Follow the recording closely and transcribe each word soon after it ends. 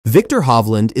Viktor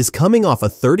Hovland is coming off a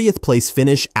 30th place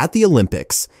finish at the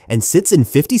Olympics and sits in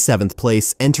 57th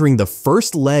place entering the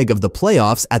first leg of the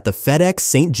playoffs at the FedEx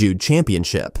St. Jude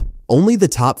Championship. Only the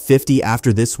top 50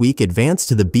 after this week advance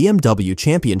to the BMW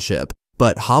Championship,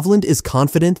 but Hovland is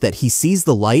confident that he sees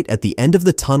the light at the end of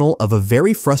the tunnel of a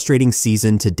very frustrating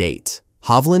season to date.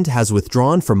 Hovland has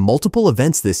withdrawn from multiple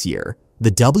events this year,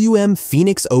 the WM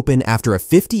Phoenix Open after a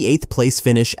 58th place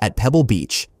finish at Pebble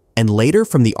Beach, and later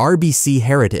from the RBC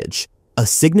Heritage, a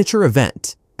signature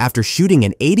event, after shooting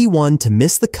an 81 to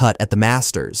miss the cut at the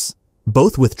Masters.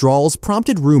 Both withdrawals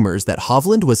prompted rumors that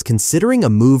Hovland was considering a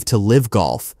move to LIV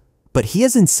Golf, but he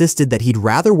has insisted that he'd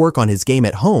rather work on his game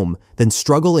at home than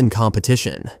struggle in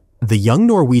competition. The young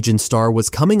Norwegian star was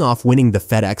coming off winning the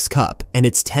FedEx Cup and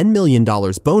its $10 million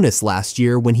bonus last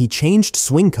year when he changed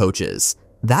swing coaches.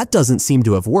 That doesn't seem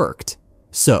to have worked.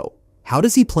 So, how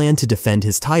does he plan to defend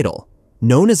his title?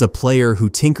 Known as a player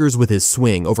who tinkers with his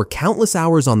swing over countless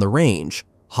hours on the range,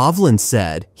 Hovland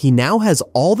said he now has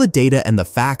all the data and the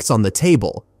facts on the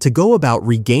table to go about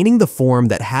regaining the form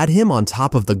that had him on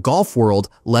top of the golf world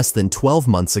less than 12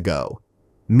 months ago.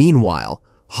 Meanwhile,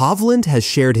 Hovland has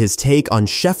shared his take on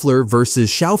Scheffler versus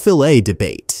Schauffele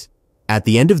debate. At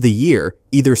the end of the year,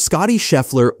 either Scottie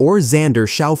Scheffler or Xander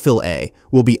Schauffele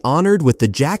will be honored with the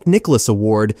Jack Nicklaus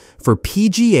Award for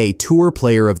PGA Tour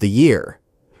Player of the Year.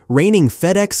 Reigning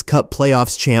FedEx Cup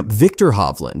playoffs champ Viktor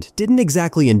Hovland didn't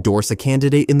exactly endorse a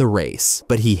candidate in the race,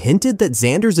 but he hinted that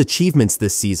Xander's achievements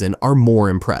this season are more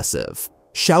impressive.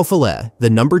 Schauffele, the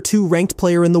number 2 ranked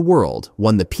player in the world,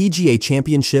 won the PGA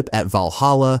Championship at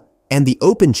Valhalla and the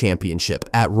Open Championship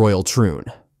at Royal Troon.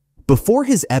 Before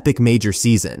his epic major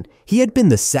season, he had been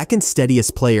the second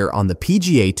steadiest player on the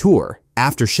PGA Tour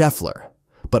after Scheffler.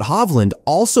 But Hovland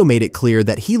also made it clear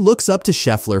that he looks up to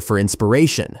Scheffler for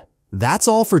inspiration. That's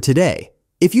all for today.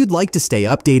 If you'd like to stay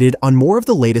updated on more of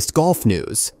the latest golf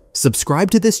news,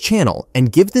 subscribe to this channel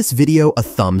and give this video a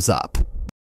thumbs up.